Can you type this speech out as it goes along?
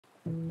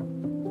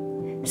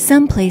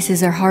Some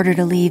places are harder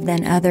to leave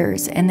than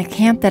others, and the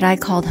camp that I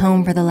called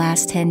home for the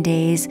last 10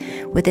 days,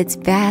 with its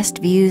vast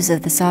views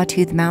of the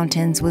Sawtooth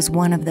Mountains, was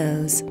one of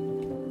those.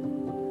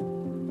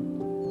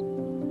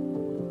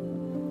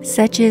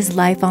 Such is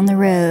life on the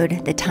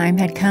road. The time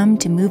had come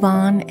to move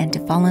on and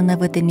to fall in love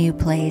with the new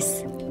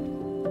place.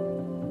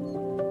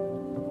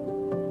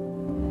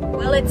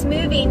 Well, it's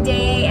moving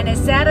day, and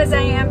as sad as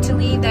I am to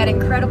leave that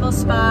incredible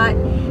spot,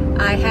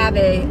 I have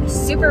a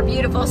super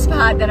beautiful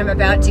spot that I'm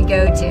about to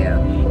go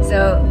to.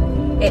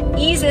 So it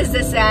eases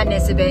the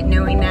sadness a bit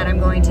knowing that I'm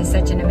going to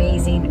such an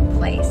amazing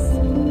place.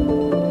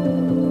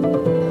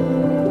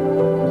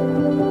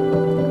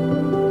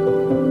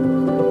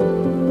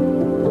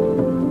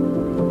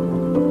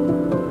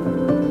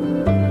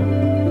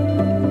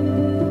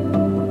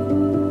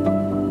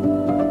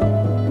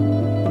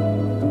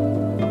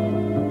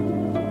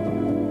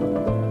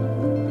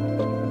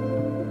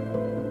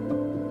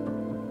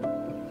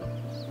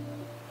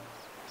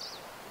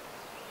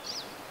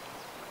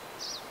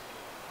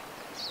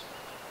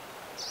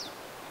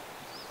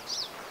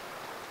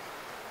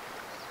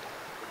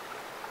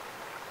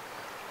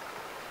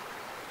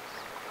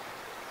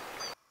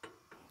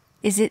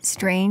 Is it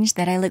strange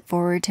that I look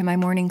forward to my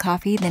morning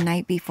coffee the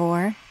night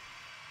before?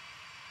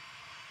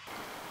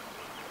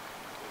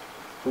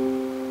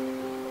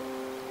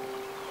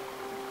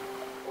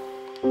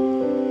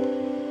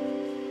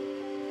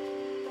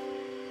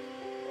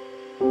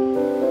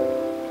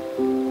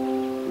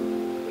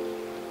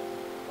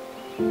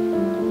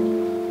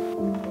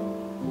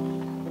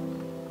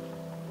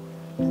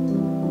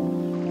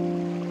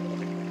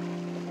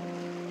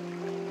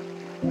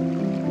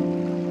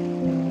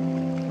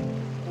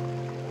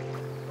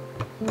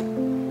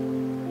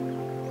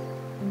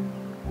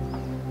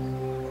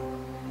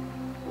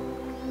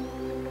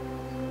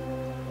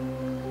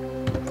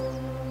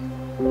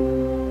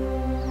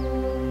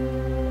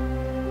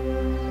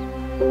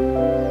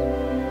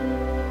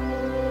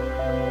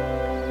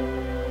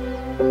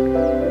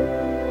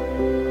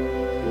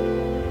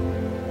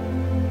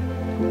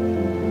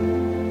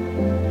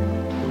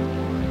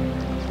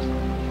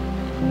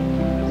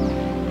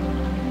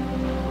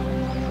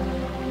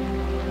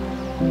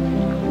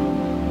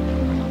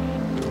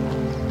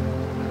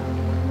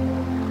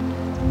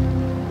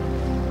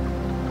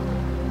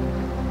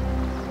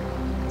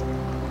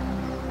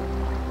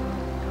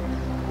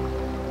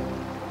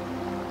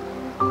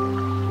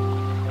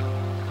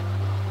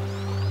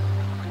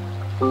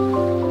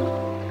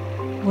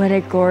 What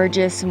a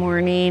gorgeous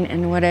morning,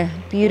 and what a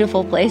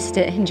beautiful place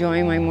to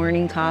enjoy my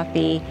morning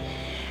coffee.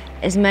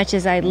 As much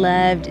as I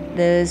loved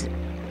those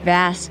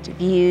vast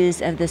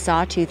views of the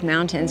Sawtooth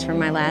Mountains from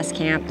my last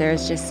camp,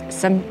 there's just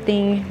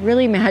something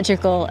really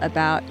magical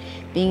about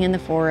being in the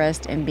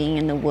forest and being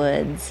in the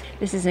woods.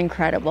 This is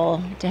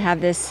incredible to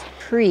have this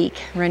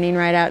creek running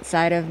right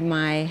outside of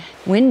my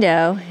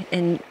window,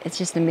 and it's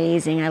just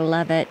amazing. I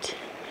love it.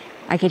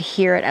 I could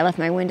hear it. I left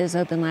my windows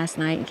open last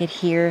night and could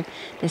hear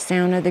the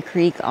sound of the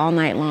creek all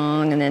night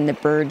long, and then the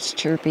birds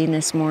chirping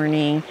this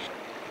morning.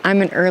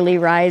 I'm an early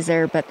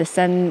riser, but the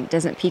sun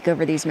doesn't peek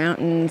over these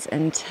mountains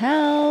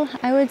until,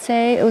 I would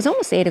say, it was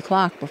almost 8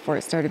 o'clock before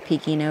it started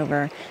peeking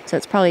over. So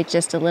it's probably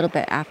just a little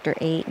bit after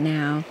 8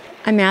 now.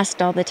 I'm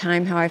asked all the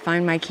time how I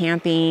find my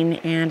camping,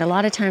 and a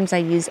lot of times I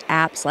use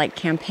apps like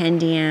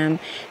Campendium.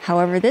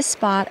 However, this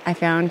spot I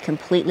found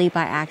completely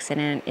by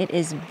accident. It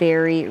is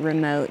very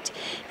remote,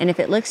 and if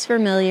it looks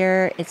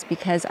familiar, it's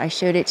because I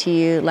showed it to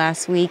you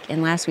last week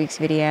in last week's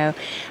video.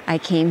 I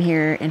came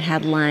here and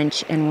had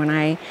lunch, and when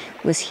I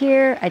was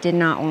here, I did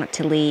not want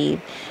to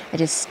leave. I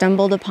just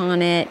stumbled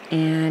upon it,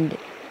 and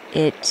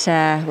it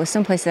was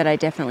someplace that I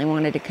definitely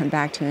wanted to come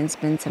back to and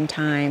spend some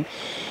time.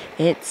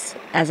 It's,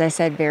 as I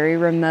said, very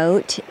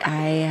remote.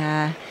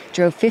 I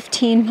drove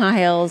 15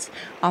 miles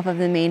off of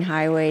the main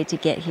highway to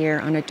get here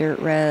on a dirt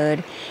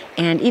road,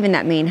 and even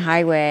that main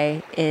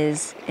highway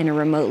is in a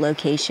remote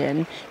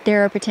location.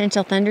 There are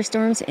potential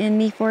thunderstorms in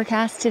the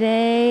forecast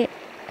today.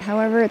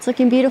 However, it's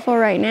looking beautiful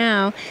right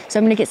now, so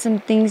I'm going to get some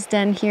things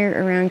done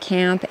here around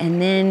camp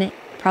and then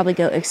probably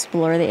go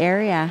explore the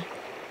area.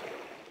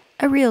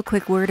 A real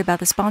quick word about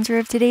the sponsor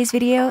of today's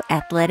video,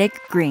 Athletic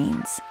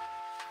Greens.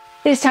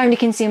 It is time to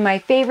consume my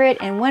favorite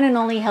and one and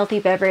only healthy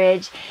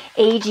beverage,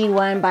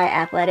 AG1 by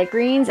Athletic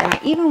Greens, and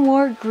I even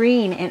wore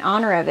green in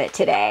honor of it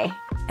today.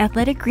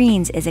 Athletic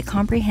Greens is a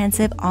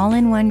comprehensive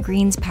all-in-one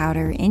greens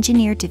powder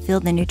engineered to fill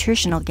the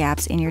nutritional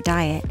gaps in your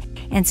diet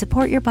and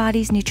support your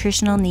body's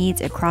nutritional needs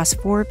across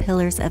 4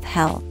 pillars of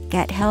health: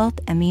 gut health,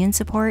 immune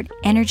support,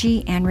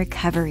 energy, and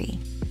recovery.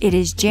 It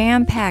is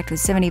jam-packed with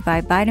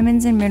 75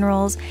 vitamins and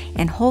minerals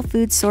and whole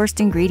food sourced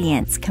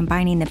ingredients,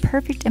 combining the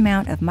perfect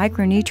amount of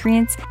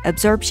micronutrients,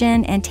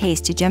 absorption, and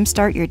taste to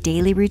jumpstart your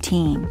daily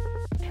routine.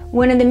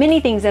 One of the many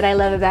things that I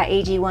love about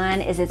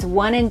AG1 is it's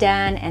one and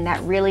done, and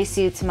that really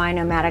suits my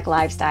nomadic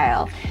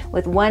lifestyle.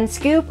 With 1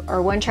 scoop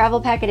or 1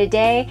 travel packet a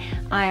day,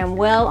 I am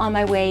well on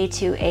my way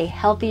to a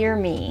healthier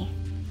me.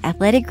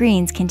 Athletic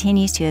Greens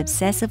continues to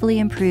obsessively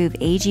improve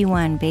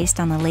AG1 based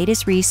on the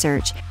latest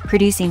research,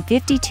 producing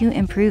 52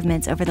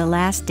 improvements over the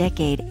last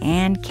decade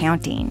and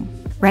counting.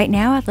 Right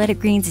now, Athletic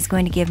Greens is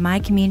going to give my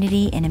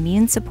community an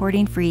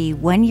immune-supporting free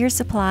 1-year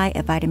supply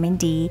of vitamin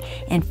D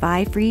and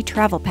 5 free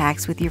travel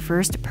packs with your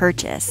first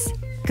purchase.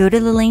 Go to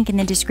the link in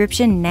the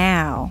description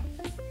now.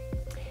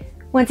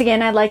 Once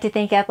again, I'd like to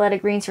thank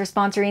Athletic Greens for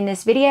sponsoring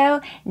this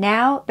video.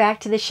 Now, back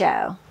to the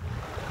show.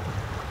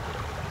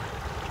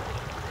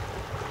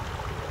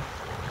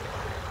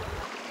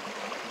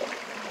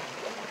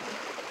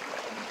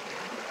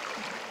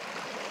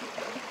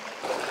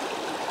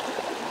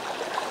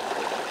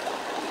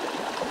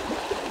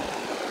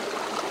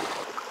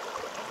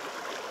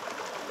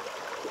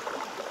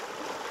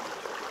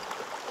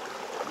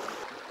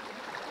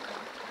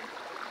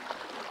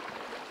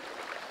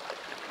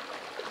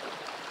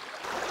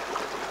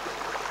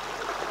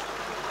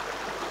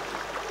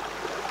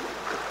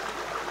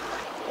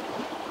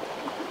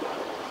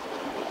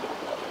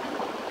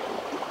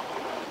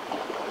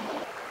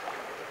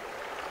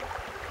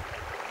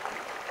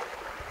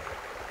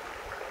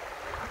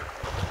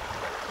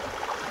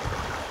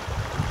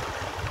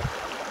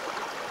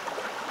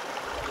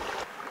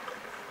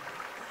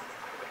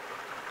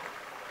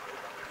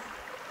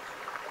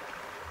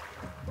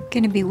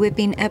 Gonna be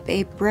whipping up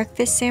a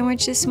breakfast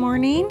sandwich this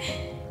morning.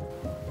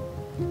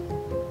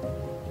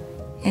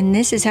 And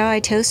this is how I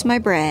toast my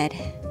bread.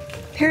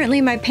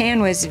 Apparently my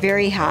pan was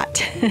very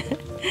hot.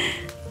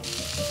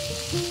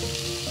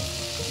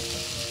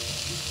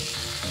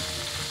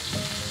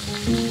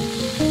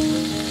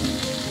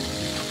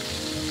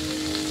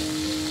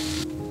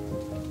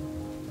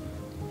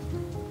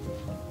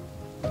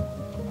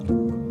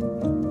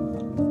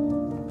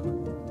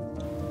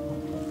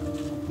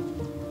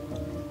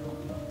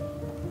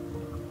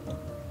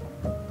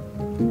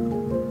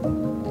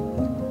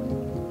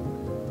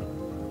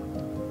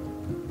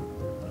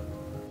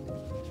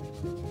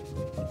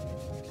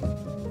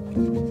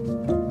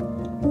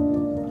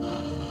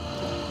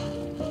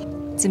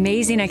 It's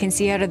amazing I can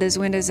see out of those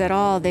windows at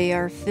all. They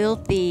are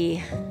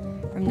filthy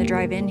from the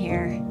drive in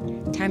here.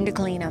 Time to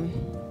clean them.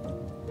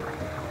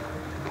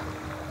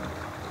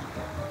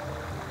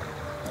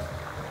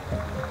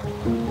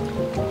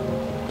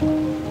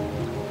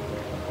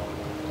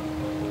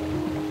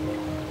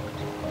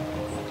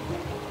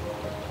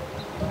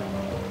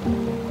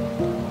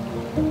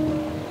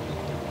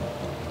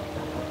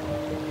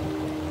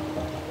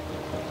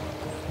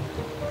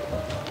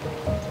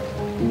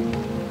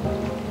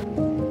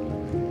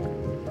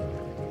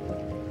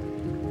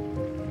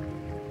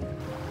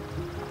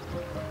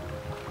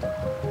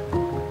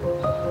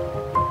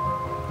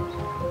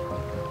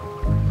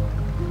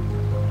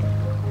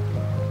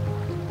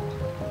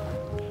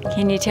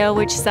 Can you tell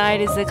which side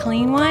is the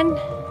clean one?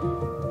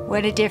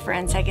 What a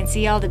difference. I can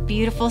see all the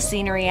beautiful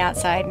scenery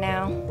outside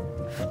now.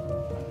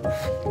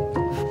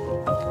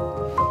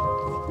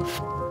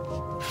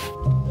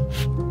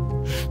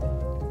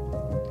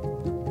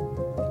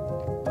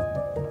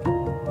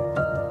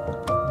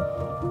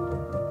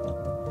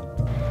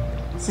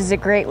 This is a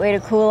great way to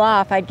cool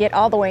off. I'd get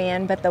all the way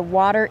in, but the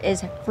water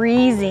is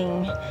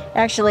freezing.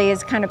 Actually,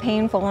 it's kind of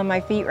painful on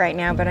my feet right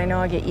now, but I know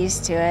I'll get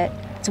used to it.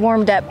 It's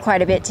warmed up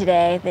quite a bit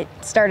today. It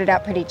started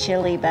out pretty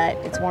chilly, but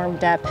it's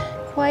warmed up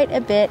quite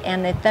a bit,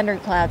 and the thunder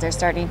clouds are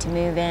starting to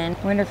move in.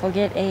 I wonder if we'll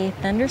get a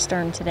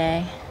thunderstorm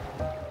today.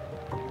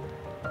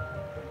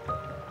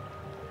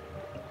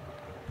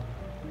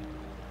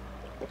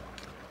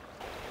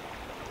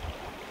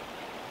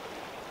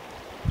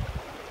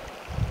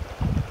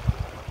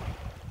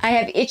 I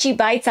have itchy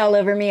bites all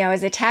over me. I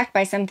was attacked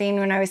by something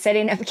when I was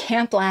setting up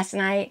camp last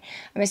night.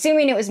 I'm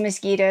assuming it was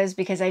mosquitoes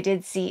because I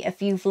did see a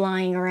few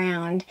flying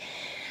around.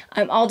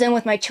 I'm all done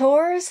with my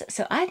chores,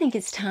 so I think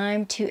it's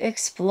time to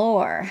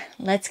explore.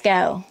 Let's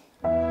go.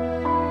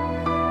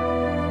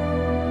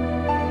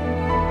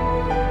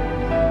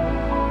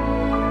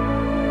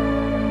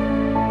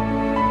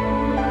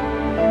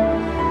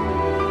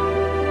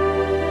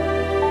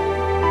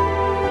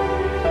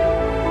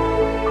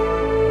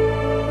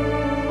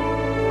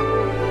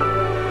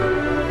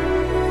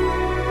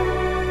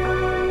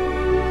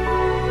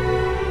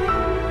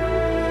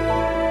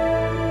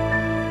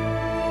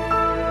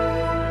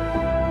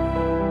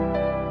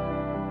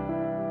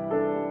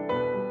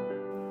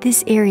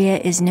 This area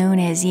is known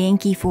as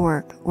Yankee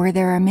Fork, where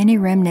there are many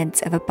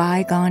remnants of a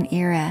bygone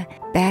era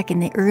back in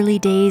the early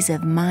days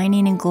of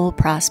mining and gold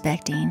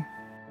prospecting.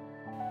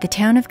 The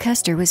town of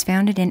Custer was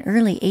founded in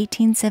early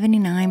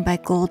 1879 by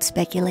gold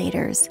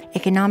speculators.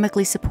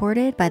 Economically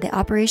supported by the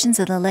operations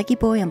of the Lucky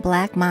Boy and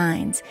Black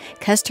mines,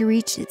 Custer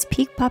reached its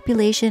peak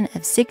population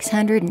of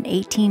 600 in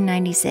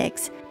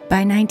 1896.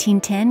 By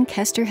 1910,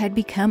 Custer had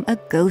become a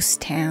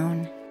ghost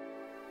town.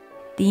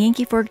 The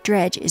Yankee Fork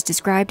dredge is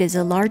described as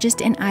the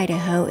largest in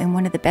Idaho and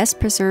one of the best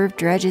preserved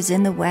dredges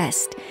in the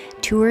West.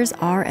 Tours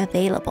are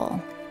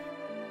available.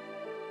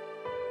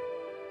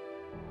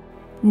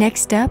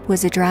 Next up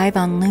was a drive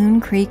on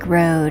Loon Creek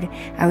Road.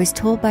 I was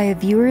told by a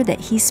viewer that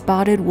he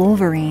spotted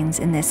wolverines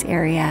in this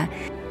area.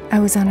 I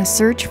was on a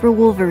search for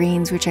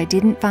wolverines, which I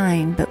didn't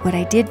find, but what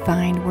I did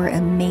find were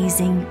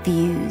amazing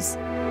views.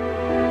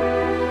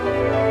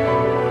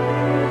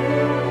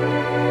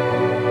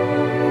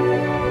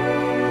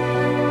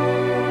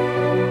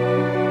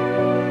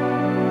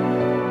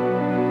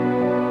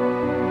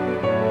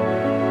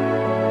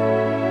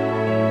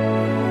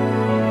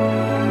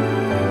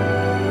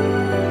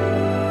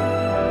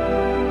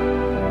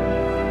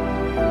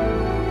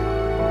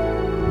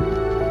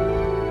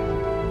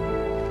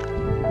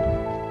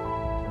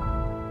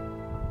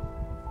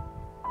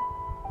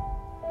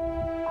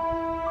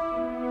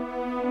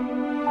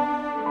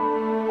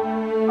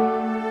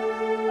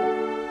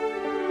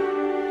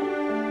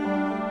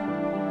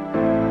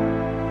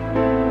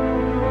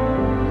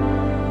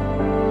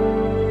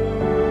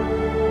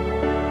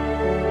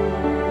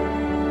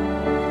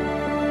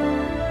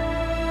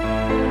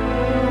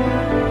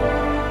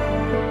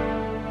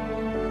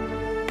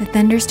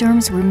 The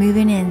thunderstorms were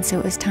moving in, so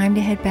it was time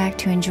to head back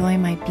to enjoy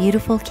my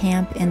beautiful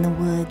camp in the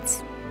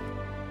woods.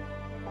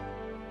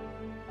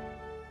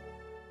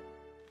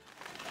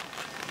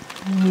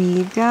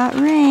 We've got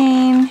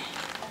rain.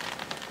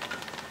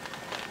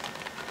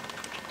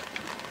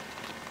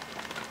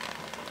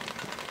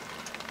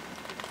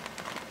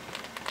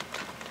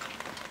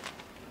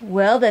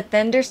 Well, the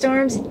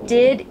thunderstorms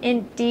did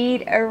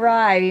indeed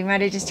arrive. You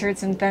might have just heard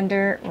some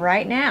thunder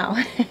right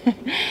now.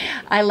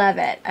 I love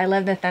it. I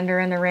love the thunder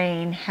and the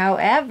rain.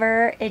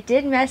 However, it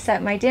did mess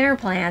up my dinner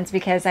plans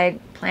because I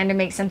planned to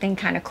make something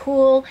kind of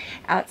cool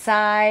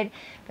outside,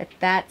 but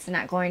that's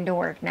not going to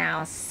work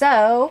now.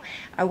 So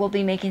I will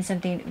be making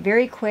something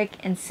very quick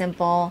and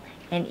simple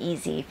and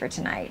easy for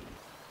tonight.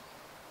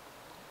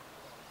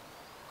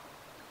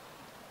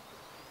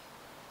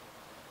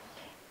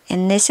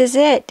 And this is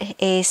it,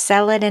 a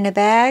salad in a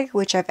bag,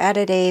 which I've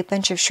added a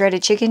bunch of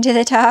shredded chicken to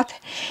the top,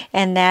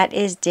 and that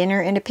is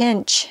dinner in a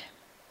pinch.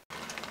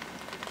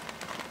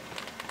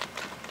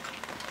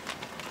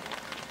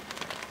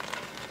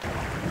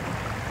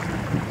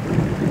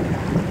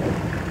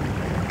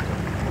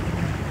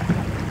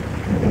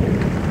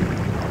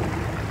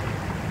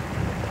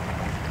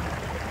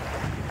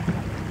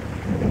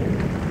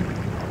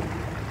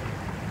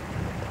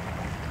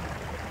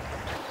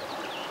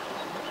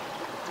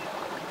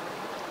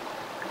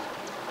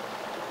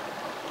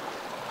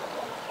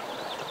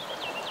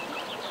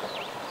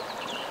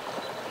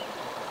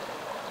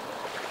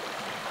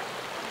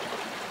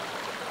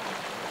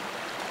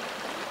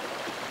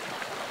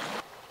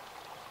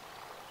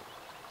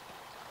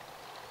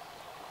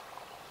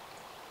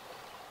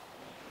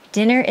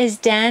 Dinner is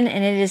done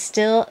and it is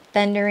still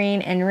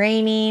thundering and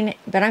raining,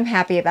 but I'm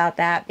happy about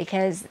that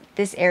because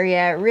this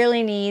area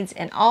really needs,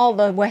 and all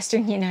the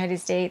western United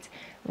States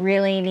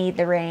really need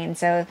the rain.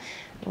 So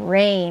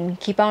rain,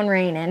 keep on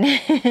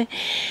raining.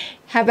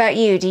 How about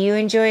you? Do you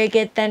enjoy a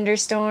good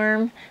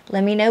thunderstorm?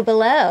 Let me know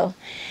below.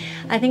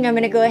 I think I'm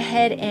going to go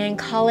ahead and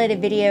call it a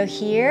video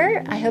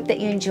here. I hope that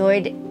you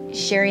enjoyed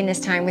sharing this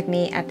time with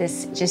me at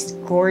this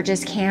just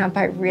gorgeous camp.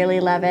 I really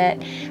love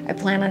it. I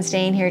plan on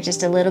staying here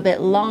just a little bit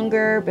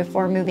longer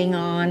before moving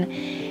on,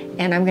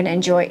 and I'm going to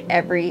enjoy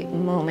every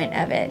moment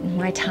of it,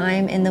 my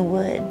time in the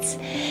woods.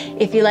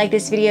 If you like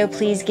this video,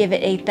 please give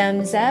it a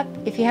thumbs up.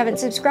 If you haven't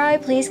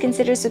subscribed, please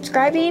consider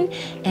subscribing,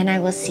 and I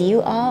will see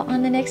you all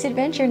on the next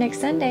adventure next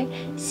Sunday.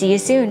 See you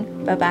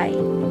soon.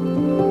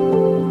 Bye-bye.